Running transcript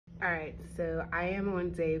All right, so I am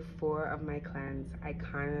on day 4 of my cleanse. I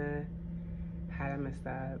kind of had messed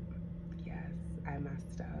up. Yes, I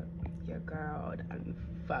messed up. Your girl done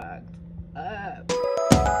fucked up.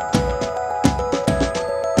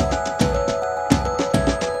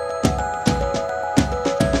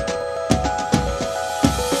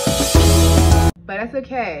 But that's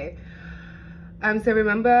okay. So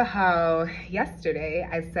remember how yesterday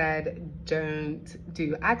I said don't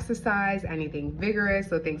do exercise, anything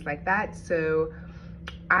vigorous or things like that. So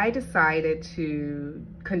I decided to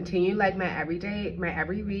continue like my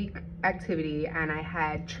every week activity, and I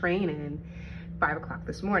had training 5 o'clock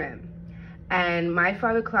this morning. And my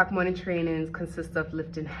 5 o'clock morning trainings consist of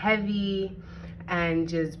lifting heavy and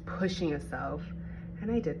just pushing yourself.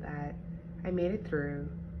 And I did that. I made it through.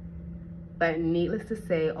 But needless to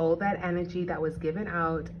say, all that energy that was given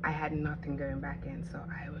out, I had nothing going back in. So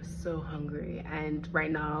I was so hungry. And right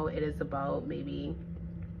now it is about maybe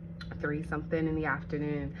 3 something in the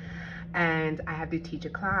afternoon. And I have to teach a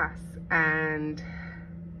class. And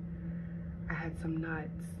I had some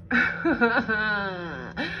nuts.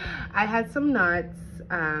 I had some nuts,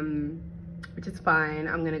 which is fine.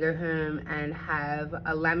 I'm gonna go home and have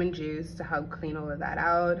a lemon juice to help clean all of that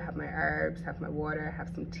out, have my herbs, have my water, have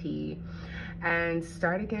some tea, and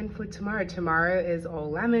start again for tomorrow. Tomorrow is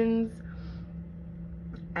all lemons,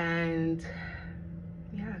 and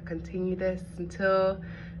yeah, continue this until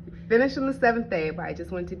we finish on the 7th day. But I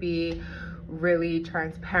just want to be really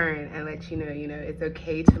transparent and let you know, it's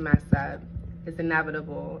okay to mess up. It's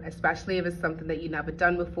inevitable, especially if it's something that you've never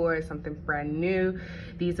done before, something brand new.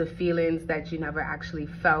 These are feelings that you never actually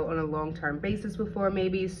felt on a long-term basis before,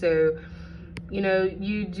 maybe. So,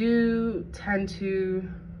 you do tend to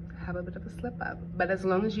have a bit of a slip up. But as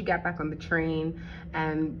long as you get back on the train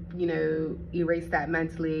and, erase that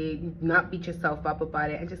mentally, not beat yourself up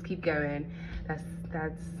about it and just keep going, that's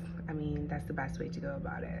the best way to go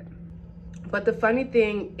about it. But the funny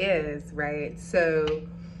thing is, right, so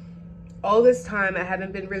all this time I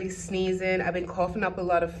haven't been really sneezing. I've been coughing up a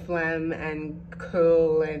lot of phlegm and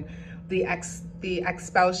cool, and the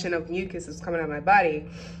expulsion of mucus is coming out of my body.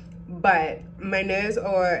 But my nose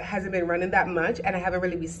hasn't been running that much, and I haven't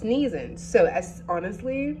really been sneezing. So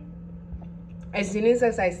honestly, as soon as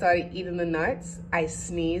I started eating the nuts, I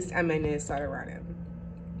sneezed and my nose started running.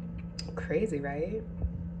 Crazy, right?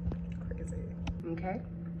 Crazy. Okay.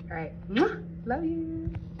 All right. Love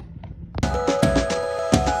you.